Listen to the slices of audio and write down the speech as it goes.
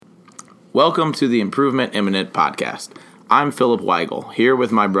Welcome to the Improvement Imminent podcast. I'm Philip Weigel, here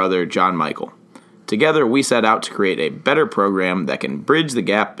with my brother John Michael. Together, we set out to create a better program that can bridge the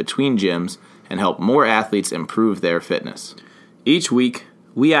gap between gyms and help more athletes improve their fitness. Each week,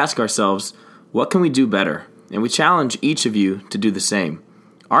 we ask ourselves, what can we do better? And we challenge each of you to do the same.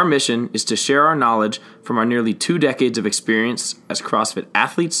 Our mission is to share our knowledge from our nearly 2 decades of experience as CrossFit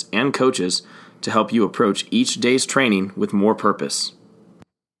athletes and coaches to help you approach each day's training with more purpose.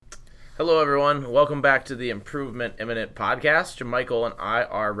 Hello, everyone. Welcome back to the Improvement Imminent podcast. John Michael and I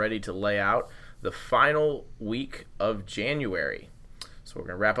are ready to lay out the final week of January. So we're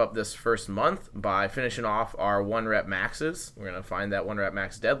going to wrap up this first month by finishing off our 1-rep maxes. We're going to find that 1-rep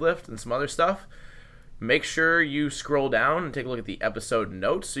max deadlift and some other stuff. Make sure you scroll down and take a look at the episode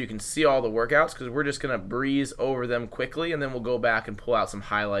notes so you can see all the workouts, because we're just going to breeze over them quickly, and then we'll go back and pull out some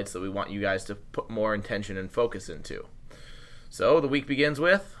highlights that we want you guys to put more intention and focus into. So the week begins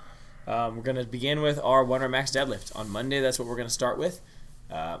with... We're going to begin with our 1-rep max deadlift. On Monday, that's what we're going to start with.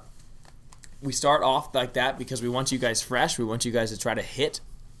 We start off like that because we want you guys fresh. We want you guys to try to hit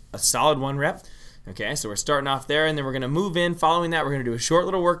a solid 1-rep. Okay, so we're starting off there, and then we're going to move in. Following that, we're going to do a short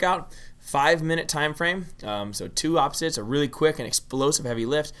little workout, 5-minute time frame. So 2 opposites, a really quick and explosive heavy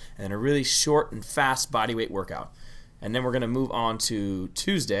lift, and then a really short and fast body weight workout. And then we're going to move on to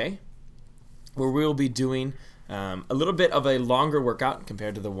Tuesday, where we'll be doing a little bit of a longer workout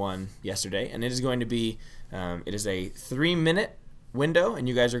compared to the one yesterday, and it is going to be it is a 3-minute window, and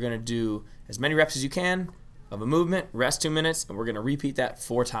you guys are going to do as many reps as you can of a movement, rest 2 minutes, and we're going to repeat that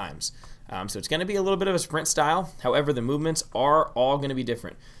 4 times. So it's going to be a little bit of a sprint style. However, the movements are all going to be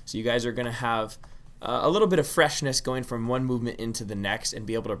different. So you guys are going to have a little bit of freshness going from one movement into the next and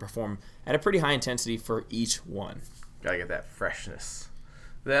be able to perform at a pretty high intensity for each one. Gotta get that freshness.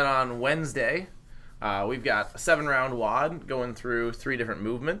 Then on Wednesday, we've got a 7-round WOD going through 3 different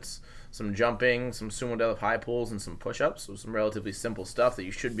movements, some jumping, some sumo deadlift high pulls, and some push-ups. So some relatively simple stuff that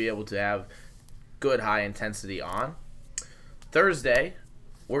you should be able to have good high intensity on. Thursday,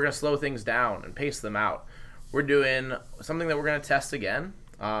 we're going to slow things down and pace them out. We're doing something that we're going to test again.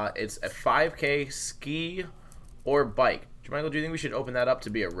 It's a 5K ski or bike. Michael, do you think we should open that up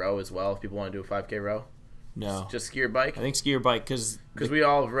to be a row as well if people want to do a 5K row? No. Just ski or bike? I think ski or bike because we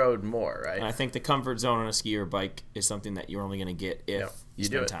all rode more, right? And I think the comfort zone on a ski or bike is something that you're only going to get if you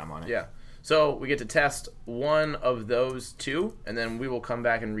spend time on it. Yeah. So we get to test one of those 2, and then we will come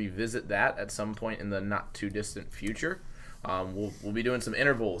back and revisit that at some point in the not too distant future. We'll be doing some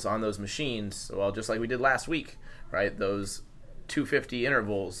intervals on those machines, well, just like we did last week, right? Those 250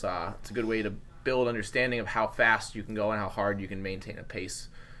 intervals. It's a good way to build understanding of how fast you can go and how hard you can maintain a pace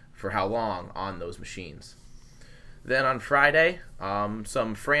for how long on those machines. Then on Friday,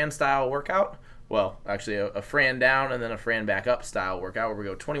 some Fran style workout. Well, actually a Fran down and then a Fran back up style workout where we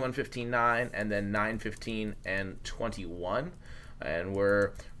go 21, 15, 9, and then 9, 15, and 21. And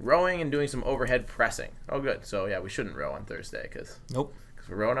we're rowing and doing some overhead pressing. Oh, good. So, yeah, we shouldn't row on Thursday because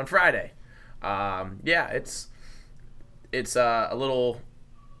we're rowing on Friday. It's a little...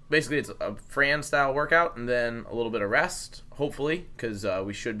 Basically, it's a Fran-style workout and then a little bit of rest, hopefully, because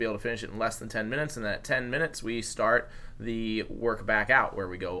we should be able to finish it in less than 10 minutes. And then at 10 minutes, we start the work back out where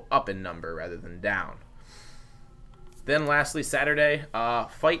we go up in number rather than down. Then lastly, Saturday,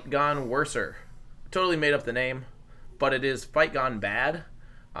 Fight Gone Worser. Totally made up the name, but it is Fight Gone Bad,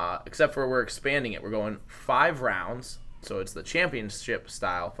 except for we're expanding it. We're going 5 rounds, so it's the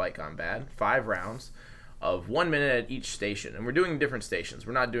championship-style Fight Gone Bad, 5 rounds of 1 minute at each station. And we're doing different stations.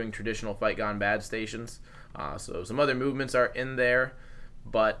 We're not doing traditional Fight Gone Bad stations. So some other movements are in there,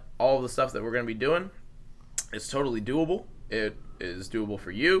 but all the stuff that we're going to be doing is totally doable. It is doable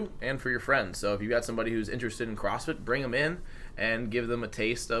for you and for your friends. So if you've got somebody who's interested in CrossFit, bring them in and give them a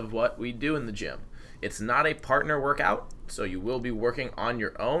taste of what we do in the gym. It's not a partner workout, so you will be working on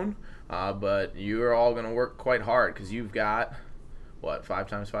your own, but you're all going to work quite hard because you've got... 5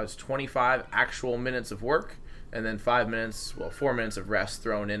 times 5 is 25 actual minutes of work, and then 4 minutes of rest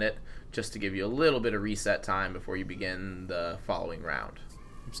thrown in it just to give you a little bit of reset time before you begin the following round.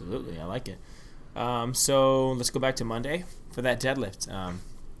 Absolutely, I like it. So let's go back to Monday for that deadlift.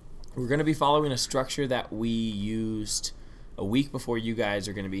 We're going to be following a structure that we used a week before you guys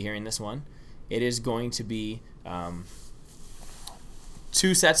are going to be hearing this one. It is going to be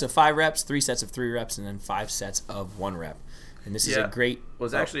 2 sets of 5 reps, 3 sets of 3 reps, and then 5 sets of 1 rep. And this is a great... It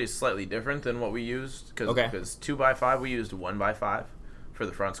was actually slightly different than what we used because 2x5, we used 1x5 for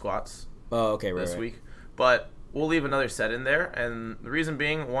the front squats this week. But we'll leave another set in there. And the reason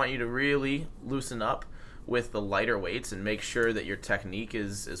being, I want you to really loosen up with the lighter weights and make sure that your technique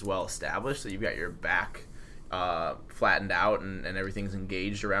is well established, so you've got your back flattened out and everything's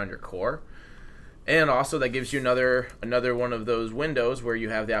engaged around your core. And also that gives you another one of those windows where you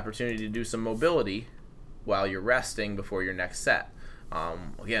have the opportunity to do some mobility while you're resting before your next set.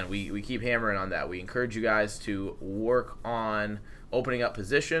 Again, we keep hammering on that. We encourage you guys to work on opening up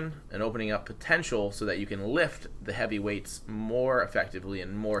position and opening up potential so that you can lift the heavy weights more effectively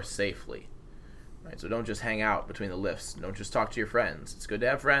and more safely. Right? So don't just hang out between the lifts. Don't just talk to your friends. It's good to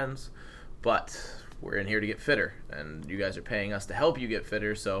have friends, but we're in here to get fitter, and you guys are paying us to help you get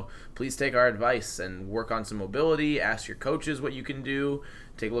fitter, so please take our advice and work on some mobility. Ask your coaches what you can do.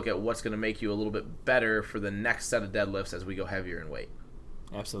 Take a look at what's going to make you a little bit better for the next set of deadlifts as we go heavier in weight.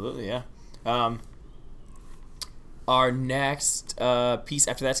 Absolutely, yeah. Our next piece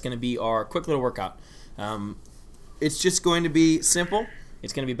after that's going to be our quick little workout. It's just going to be simple.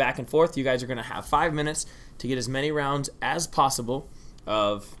 It's going to be back and forth. You guys are going to have 5 minutes to get as many rounds as possible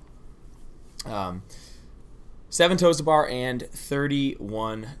of 7 toes to bar and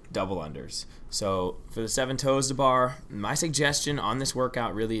 31 double unders. So for the 7 toes to bar, my suggestion on this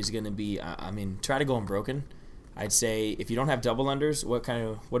workout really is going to be, try to go unbroken. I'd say if you don't have double unders, what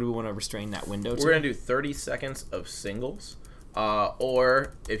do we want to restrain that window to? We're going to do 30 seconds of singles,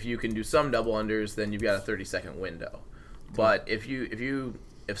 or if you can do some double unders, then you've got a 30-second window. But if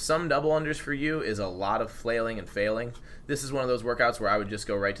some double unders for you is a lot of flailing and failing, this is one of those workouts where I would just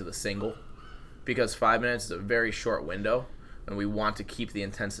go right to the single, because 5 minutes is a very short window, and we want to keep the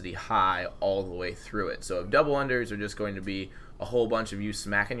intensity high all the way through it. So if double unders are just going to be a whole bunch of you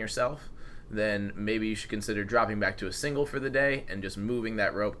smacking yourself, then maybe you should consider dropping back to a single for the day and just moving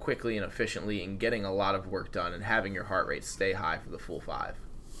that rope quickly and efficiently and getting a lot of work done and having your heart rate stay high for the full 5.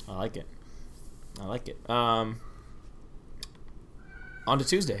 I like it. On to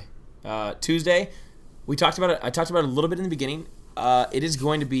Tuesday. Tuesday, I talked about it a little bit in the beginning. It is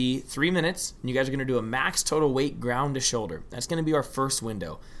going to be 3 minutes, and you guys are going to do a max total weight ground to shoulder. That's going to be our first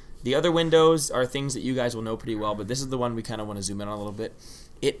window. The other windows are things that you guys will know pretty well, but this is the one we kind of want to zoom in on a little bit.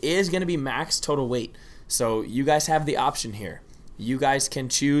 It is going to be max total weight, so you guys have the option here. You guys can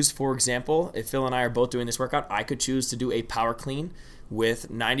choose, for example, if Phil and I are both doing this workout, I could choose to do a power clean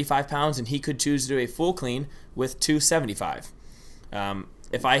with 95 pounds, and he could choose to do a full clean with 275.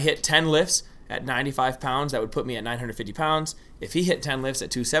 If I hit 10 lifts at 95 pounds, that would put me at 950 pounds. If he hit 10 lifts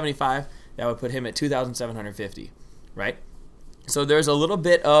at 275, that would put him at 2,750, right? So there's a little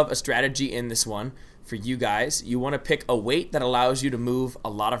bit of a strategy in this one for you guys. You want to pick a weight that allows you to move a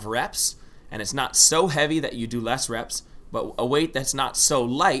lot of reps, and it's not so heavy that you do less reps, but a weight that's not so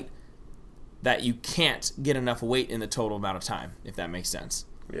light that you can't get enough weight in the total amount of time, if that makes sense.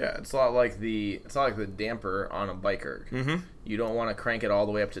 Yeah, it's a lot like the damper on a bike erg. Mm-hmm. You don't want to crank it all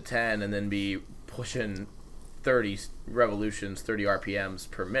the way up to 10 and then be pushing 30 revolutions, 30 RPMs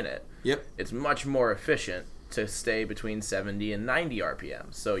per minute. Yep. It's much more efficient to stay between 70 and 90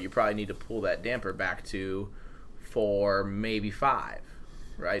 RPMs. So you probably need to pull that damper back to 4, maybe 5,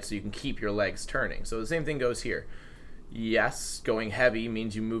 right? So you can keep your legs turning. So the same thing goes here. Yes, going heavy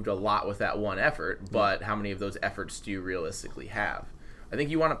means you moved a lot with that one effort, but how many of those efforts do you realistically have? I think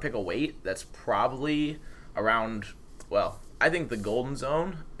you want to pick a weight that's probably around, I think the golden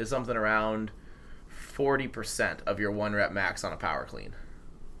zone is something around 40% of your 1 rep max on a power clean.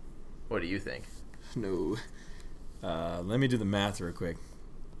 What do you think? No. Let me do the math real quick.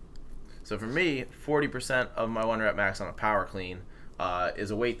 So for me, 40% of my 1 rep max on a power clean is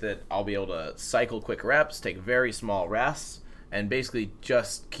a weight that I'll be able to cycle quick reps, take very small rests, and basically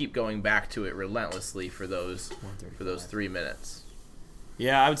just keep going back to it relentlessly for those 3 minutes.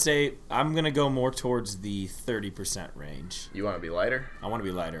 Yeah, I would say I'm going to go more towards the 30% range. You want to be lighter? I want to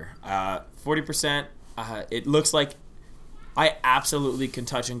be lighter. 40%, it looks like I absolutely can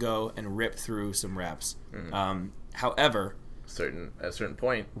touch and go and rip through some reps. Mm-hmm. However, at a certain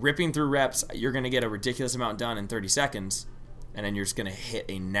point, ripping through reps, you're going to get a ridiculous amount done in 30 seconds, and then you're just going to hit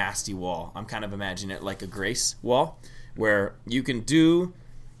a nasty wall. I'm kind of imagining it like a Grace wall, where you can do...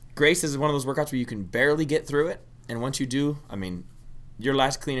 Grace is one of those workouts where you can barely get through it, and once you do, your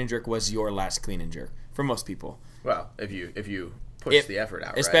last clean and jerk was your last clean and jerk for most people. Well, if you push the effort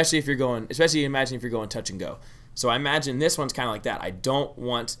out, especially if you're going, imagine if you're going touch and go. So I imagine this one's kind of like that. I don't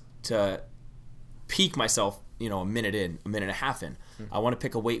want to peak myself, a minute and a half in. Mm-hmm. I want to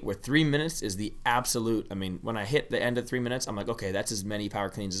pick a weight where 3 minutes is the absolute. When I hit the end of 3 minutes, I'm like, okay, that's as many power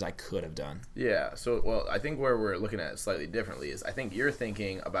cleans as I could have done. Yeah. So, I think where we're looking at it slightly differently is I think you're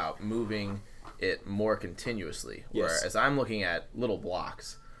thinking about moving it more continuously, whereas I'm looking at little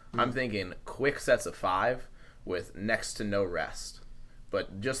blocks. I'm thinking quick sets of 5 with next to no rest,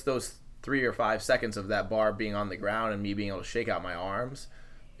 but just those 3 or 5 seconds of that bar being on the ground and me being able to shake out my arms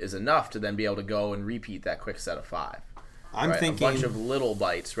is enough to then be able to go and repeat that quick set of 5. I'm thinking a bunch of little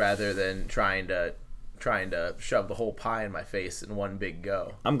bites rather than trying to shove the whole pie in my face in one big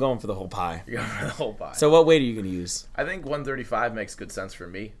go. I'm going for the whole pie. You're going for the whole pie. So what weight are you going to use? I think 135 makes good sense for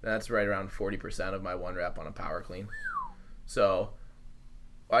me. That's right around 40% of my 1 rep on a power clean. So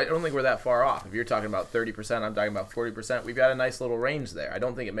I don't think we're that far off. If you're talking about 30%, I'm talking about 40%. We've got a nice little range there. I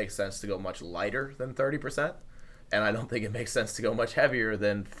don't think it makes sense to go much lighter than 30%. And I don't think it makes sense to go much heavier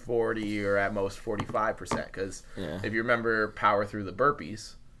than 40 or at most 45%. Because if you remember power through the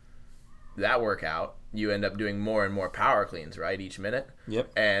burpees, that workout, you end up doing more and more power cleans, right, each minute?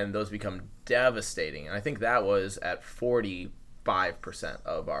 Yep. And those become devastating. And I think that was at 45%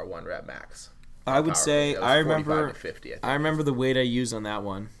 of our 1 rep max. I would say I remember 50, I remember the weight I used on that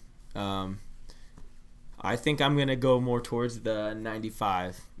one. I think I'm going to go more towards the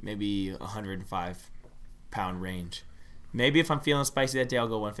 95, maybe 105 pound range. Maybe if I'm feeling spicy that day, I'll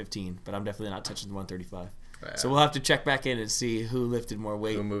go 115, but I'm definitely not touching the 135. Yeah. So we'll have to check back in and see who lifted more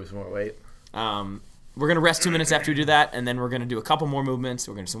weight. Who moves more weight. We're going to rest 2 minutes after we do that, and then we're going to do a couple more movements.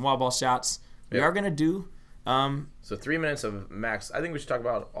 We're going to do some wall ball shots. We are going to do... so 3 minutes of max... I think we should talk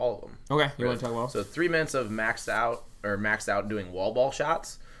about all of them. Okay, you want to talk about? So 3 minutes of maxed out doing wall ball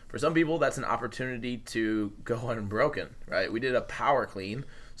shots. For some people, that's an opportunity to go unbroken, right? We did a power clean,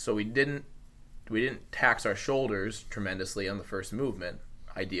 so we didn't tax our shoulders tremendously on the first movement.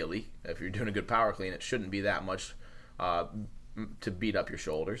 Ideally, if you're doing a good power clean, it shouldn't be that much to beat up your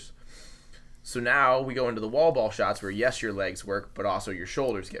shoulders. So now we go into the wall ball shots where, yes, your legs work, but also your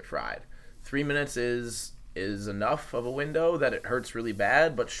shoulders get fried. 3 minutes is enough of a window that it hurts really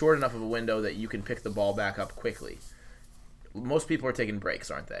bad, but short enough of a window that you can pick the ball back up quickly. Most people are taking breaks,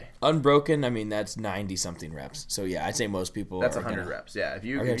 aren't they? Unbroken, I mean, that's 90-something reps. So, yeah, I'd say most people That's are 100 reps, yeah. If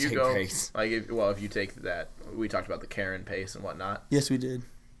you take go, breaks. if you take that, we talked about the Karen pace and whatnot. Yes, we did.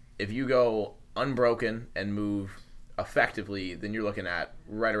 If you go unbroken and move effectively, then you're looking at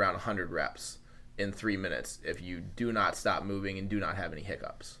right around 100 reps in 3 minutes if you do not stop moving and do not have any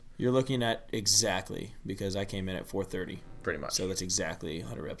hiccups. You're looking at exactly, because I came in at 430. Pretty much. So that's exactly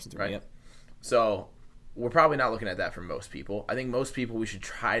 100 reps in 3 right. Yep. So we're probably not looking at that for most people. I think most people we should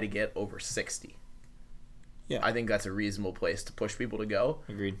try to get over 60. Yeah. I think that's a reasonable place to push people to go.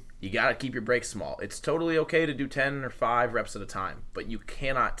 Agreed. You got to keep your breaks small. It's totally okay to do 10 or 5 reps at a time, but you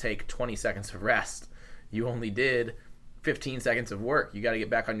cannot take 20 seconds of rest. You only did 15 seconds of work. You got to get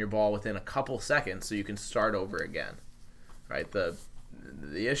back on your ball within a couple seconds so you can start over again. Right? The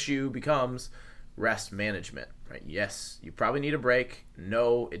issue becomes rest management. Right? Yes, you probably need a break.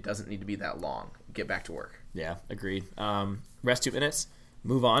 No, it doesn't need to be that long. Get back to work. Yeah, agreed. Rest 2 minutes.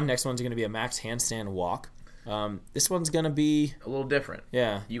 Move on. Next one's going to be a max handstand walk. This one's going to be a little different.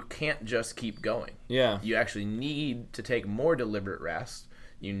 Yeah. You can't just keep going. Yeah. You actually need to take more deliberate rest.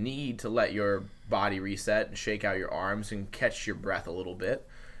 You need to let your body reset and shake out your arms and catch your breath a little bit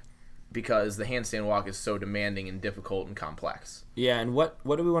because the handstand walk is so demanding and difficult and complex. Yeah, and what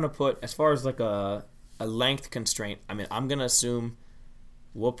do we want to put as far as like a length constraint? I mean, I'm going to assume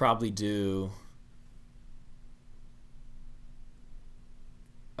we'll probably do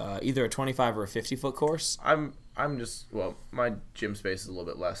either a 25 or a 50-foot course. My gym space is a little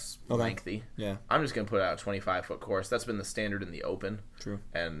bit less lengthy. Yeah. I'm just going to put out a 25-foot course. That's been the standard in the open. True.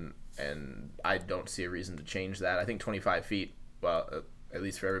 And I don't see a reason to change that. I think 25 feet, well, at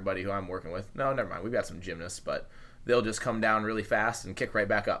least for everybody who I'm working with. No, never mind. We've got some gymnasts, but they'll just come down really fast and kick right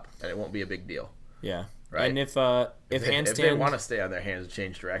back up, and it won't be a big deal. Yeah. Right. And if handstand, if they want to stay on their hands and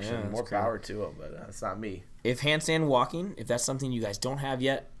change direction, more power to them. But that's not me. If handstand walking, if that's something you guys don't have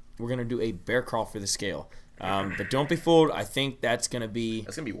yet, we're gonna do a bear crawl for the scale. But don't be fooled. I think that's gonna be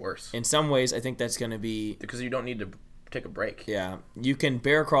worse. In some ways, I think that's gonna be because you don't need to take a break. Yeah, you can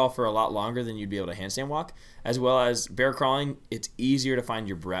bear crawl for a lot longer than you'd be able to handstand walk. As well as bear crawling, it's easier to find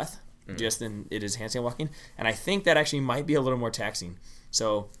your breath just than it is handstand walking, and I think that actually might be a little more taxing.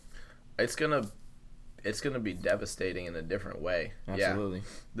 So it's gonna be devastating in a different way. Absolutely. Yeah.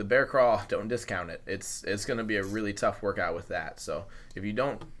 The bear crawl, don't discount it. It's gonna be a really tough workout with that. So if you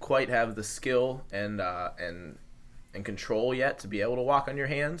don't quite have the skill and control yet to be able to walk on your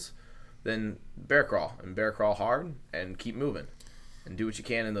hands, then bear crawl hard and keep moving and do what you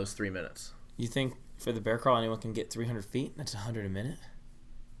can in those 3 minutes. You think for the bear crawl anyone can get 300 feet? That's 100 a minute?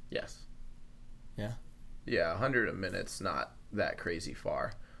 Yes. Yeah? Yeah, 100 a minute's not that crazy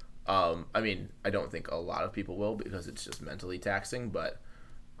far. I mean, I don't think a lot of people will because it's just mentally taxing, but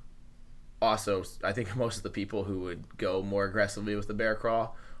also I think most of the people who would go more aggressively with the bear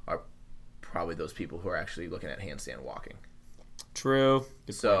crawl are probably those people who are actually looking at handstand walking. True.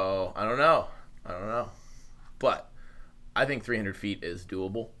 So I don't know. But I think 300 feet is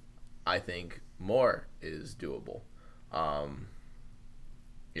doable. I think more is doable.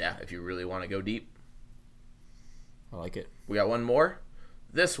 Yeah, if you really want to go deep. I like it. We got one more.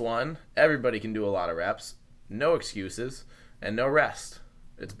 This one, everybody can do a lot of reps. No excuses and no rest.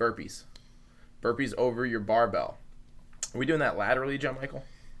 It's burpees. Burpees over your barbell. Are we doing that laterally, John Michael?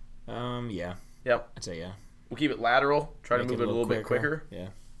 Yeah. Yep. I'd say yeah. We'll keep it lateral. Try to Make move it a little bit quicker. Yeah.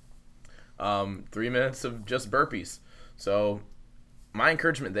 3 minutes of just burpees. So my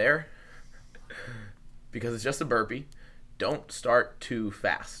encouragement there, because it's just a burpee, don't start too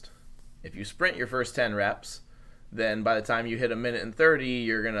fast. If you sprint your first 10 reps, then by the time you hit 1:30,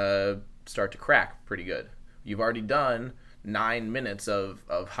 you're going to start to crack pretty good. You've already done 9 minutes of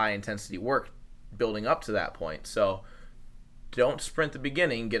high-intensity work building up to that point. So don't sprint the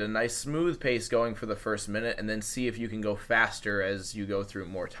beginning. Get a nice smooth pace going for the first minute, and then see if you can go faster as you go through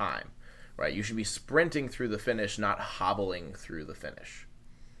more time. Right? You should be sprinting through the finish, not hobbling through the finish.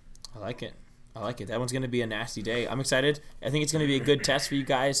 I like it. That one's going to be a nasty day. I'm excited. I think it's going to be a good test for you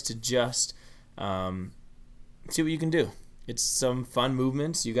guys to just see what you can do. It's some fun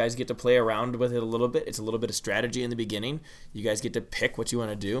movements. You guys get to play around with it a little bit. It's a little bit of strategy in the beginning. You guys get to pick what you want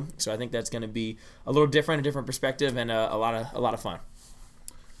to do. So I think that's going to be a little different, a different perspective, and a lot of fun.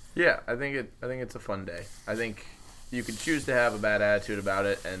 Yeah, I think it's a fun day. I think you could choose to have a bad attitude about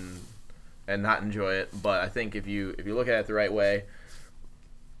it and not enjoy it, but I think if you look at it the right way,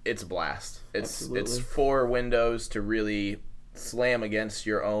 it's a blast. It's 4 windows to really slam against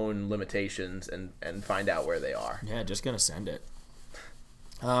your own limitations and find out where they are. Yeah, just gonna send it.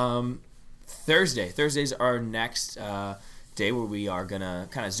 Thursday's our next day where we are gonna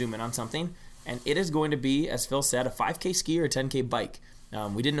kind of zoom in on something, and it is going to be, as Phil said, a 5K ski or a 10K bike.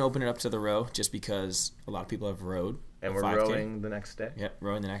 We didn't open it up to the row just because a lot of people have rowed. And we're 5K. Rowing the next day. Yep,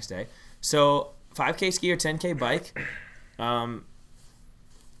 rowing the next day. So 5K ski or 10K bike.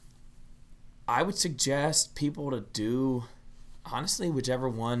 I would suggest people to do, honestly, whichever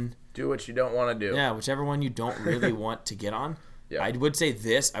one. Do what you don't want to do. Yeah, whichever one you don't really want to get on. Yeah. I will say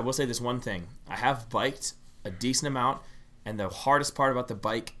this one thing. I have biked a decent amount, and the hardest part about the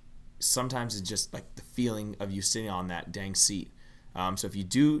bike sometimes is just like the feeling of you sitting on that dang seat. So if you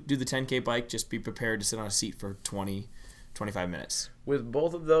do the 10K bike, just be prepared to sit on a seat for 20, 25 minutes. With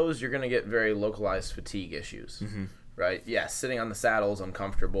both of those, you're going to get very localized fatigue issues, right? Yes, sitting on the saddle is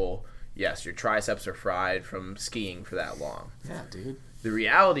uncomfortable. Yes, your triceps are fried from skiing for that long. Yeah, dude. The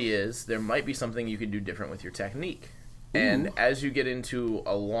reality is there might be something you can do different with your technique. Ooh. And as you get into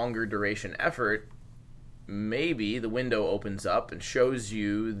a longer duration effort, maybe the window opens up and shows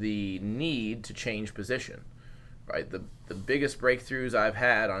you the need to change position. Right? The biggest breakthroughs I've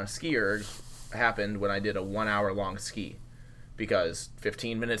had on a ski erg happened when I did a 1 hour long ski, because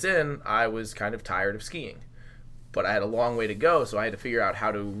 15 minutes in, I was kind of tired of skiing. But I had a long way to go, so I had to figure out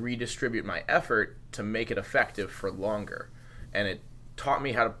how to redistribute my effort to make it effective for longer. And it taught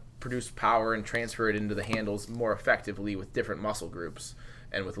me how to produce power and transfer it into the handles more effectively with different muscle groups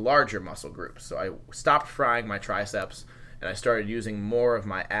and with larger muscle groups. So I stopped frying my triceps, and I started using more of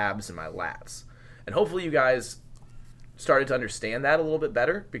my abs and my lats. And hopefully you guys started to understand that a little bit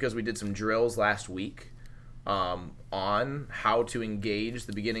better, because we did some drills last week on how to engage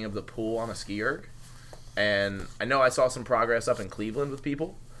the beginning of the pull on a ski erg. And I know I saw some progress up in Cleveland with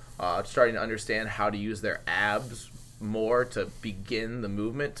people starting to understand how to use their abs more to begin the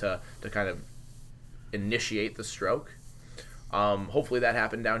movement, to kind of initiate the stroke. Hopefully that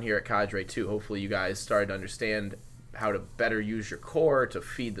happened down here at Cadre too. Hopefully you guys started to understand how to better use your core to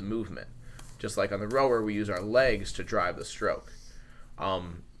feed the movement. Just like on the rower, we use our legs to drive the stroke.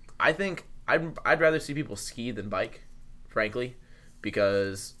 I think I'd rather see people ski than bike, frankly,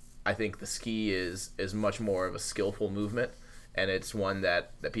 because I think the ski is much more of a skillful movement, and it's one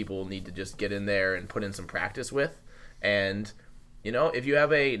that people need to just get in there and put in some practice with. And, you know, if you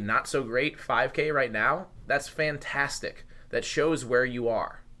have a not so great 5K right now, that's fantastic. That shows where you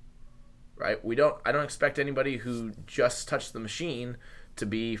are, right? I don't expect anybody who just touched the machine to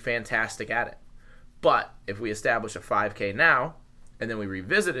be fantastic at it. But if we establish a 5K now, and then we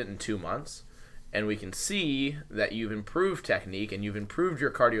revisit it in 2 months, and we can see that you've improved technique and you've improved your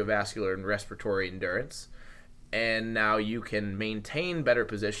cardiovascular and respiratory endurance, and now you can maintain better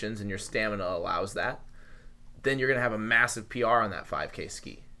positions and your stamina allows that, then you're going to have a massive PR on that 5K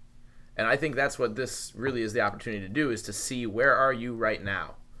ski. And I think that's what this really is the opportunity to do, is to see where are you right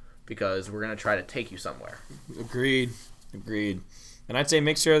now, because we're going to try to take you somewhere. Agreed. And I'd say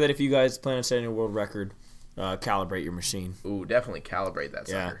make sure that if you guys plan on setting a world record, calibrate your machine. Ooh, definitely calibrate that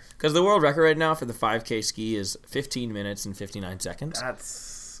sucker. Because the world record right now for the 5K ski is 15 minutes and 59 seconds.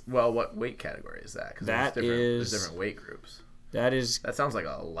 That's Well, what weight category is that? Because there's different weight groups. That sounds like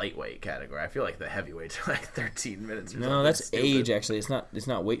a lightweight category. I feel like the heavyweights are like 13 minutes. No, that's stupid. Age. Actually, it's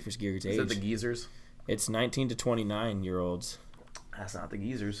not weight for skier. It's age. Is that the geezers? It's 19 to 29-year-olds. That's not the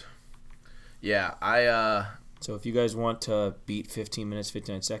geezers. Yeah, So if you guys want to beat 15 minutes,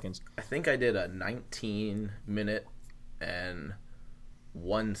 59 seconds. I think I did a 19-minute and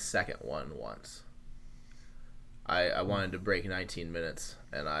 1 second one once. I wanted to break 19 minutes,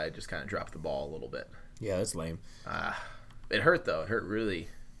 and I just kind of dropped the ball a little bit. Yeah, that's lame. It hurt, though. It really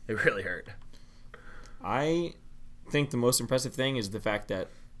hurt. I think the most impressive thing is the fact that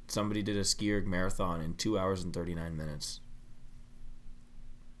somebody did a ski erg marathon in 2 hours and 39 minutes.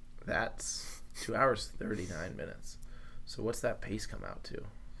 That's 2 hours, 39 minutes. So what's that pace come out to?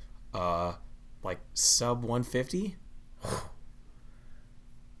 Like sub 150?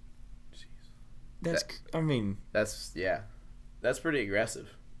 Jeez. That's pretty aggressive.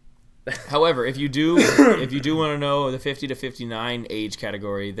 However, if you do want to know the 50 to 59 age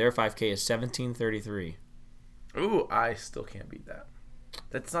category, their 5K is 17:33. Ooh, I still can't beat that.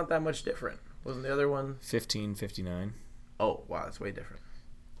 That's not that much different. Wasn't the other one 15:59? Oh, wow, that's way different.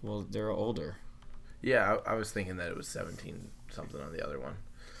 Well, they're older. Yeah, I was thinking that it was 17 something on the other one.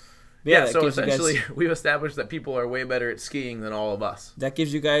 Yeah, so essentially, we've established that people are way better at skiing than all of us. That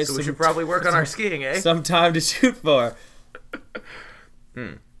gives you guys. So we should probably work on our skiing, eh? Some time to shoot for.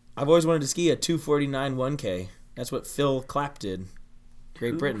 I've always wanted to ski a 2:49 1K. That's what Phil Clapp did.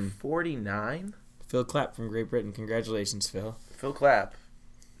 Great Britain. 2:49? Phil Clapp from Great Britain. Congratulations, Phil. Phil Clapp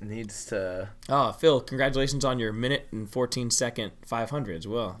needs to... Oh, Phil, congratulations on your minute and 14-second 500 as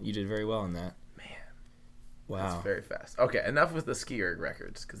well. You did very well on that. Wow. That's very fast. Okay, enough with the ski erg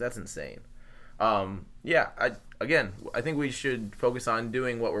records, because that's insane. I think we should focus on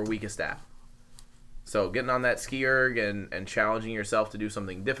doing what we're weakest at. So getting on that ski erg and challenging yourself to do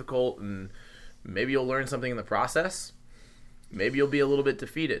something difficult, and maybe you'll learn something in the process. Maybe you'll be a little bit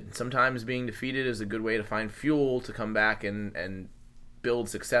defeated. Sometimes being defeated is a good way to find fuel to come back and build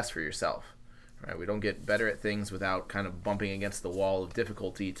success for yourself. Right? We don't get better at things without kind of bumping against the wall of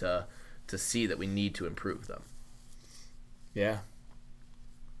difficulty to see that we need to improve them. Yeah.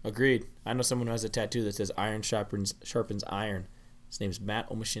 Agreed. I know someone who has a tattoo that says iron sharpens iron. His name is Matt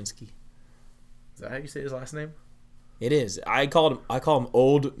Omashynski. Is that how you say his last name? It is. I call him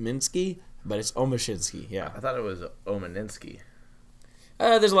Old Minsky, but it's Omashynski. Yeah. I thought it was Omaninsky.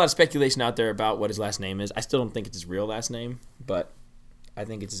 There's a lot of speculation out there about what his last name is. I still don't think it's his real last name, but I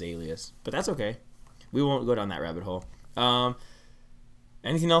think it's his alias. But that's okay. We won't go down that rabbit hole.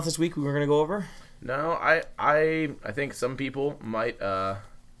 Anything else this week we were going to go over? No, I think some people might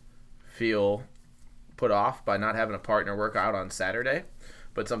feel put off by not having a partner work out on Saturday.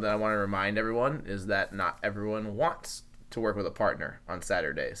 But something I want to remind everyone is that not everyone wants to work with a partner on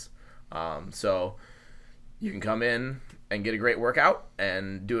Saturdays. So you can come in and get a great workout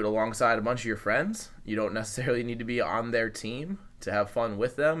and do it alongside a bunch of your friends. You don't necessarily need to be on their team to have fun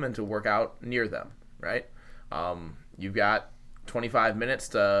with them and to work out near them, right? You've got 25 minutes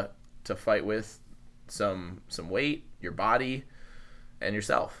to fight with some weight, your body, and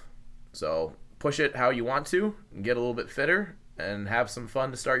yourself. So push it how you want to, and get a little bit fitter, and have some fun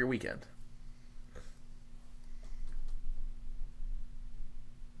to start your weekend.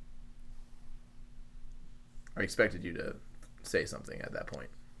 I expected you to say something at that point.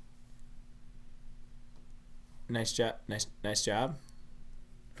 Nice job. Nice job.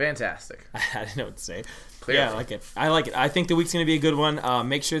 Fantastic. I didn't know what to say. Clearly. Yeah, I like it. I think the week's going to be a good one.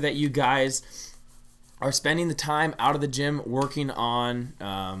 Make sure that you guys are spending the time out of the gym working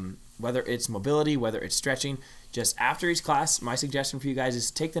on whether it's mobility, whether it's stretching. Just after each class, my suggestion for you guys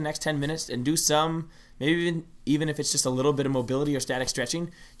is take the next 10 minutes and do some, maybe even if it's just a little bit of mobility or static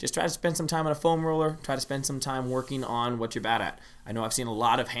stretching, just try to spend some time on a foam roller, try to spend some time working on what you're bad at. I know I've seen a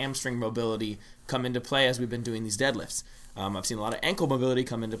lot of hamstring mobility come into play as we've been doing these deadlifts. I've seen a lot of ankle mobility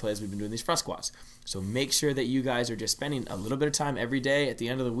come into play as we've been doing these front squats. So make sure that you guys are just spending a little bit of time every day. At the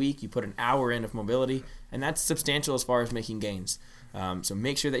end of the week, you put an hour in of mobility, and that's substantial as far as making gains. So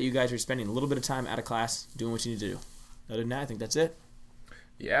make sure that you guys are spending a little bit of time out of class doing what you need to do. Other than that, I think that's it.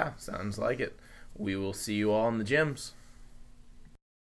 Yeah, sounds like it. We will see you all in the gyms.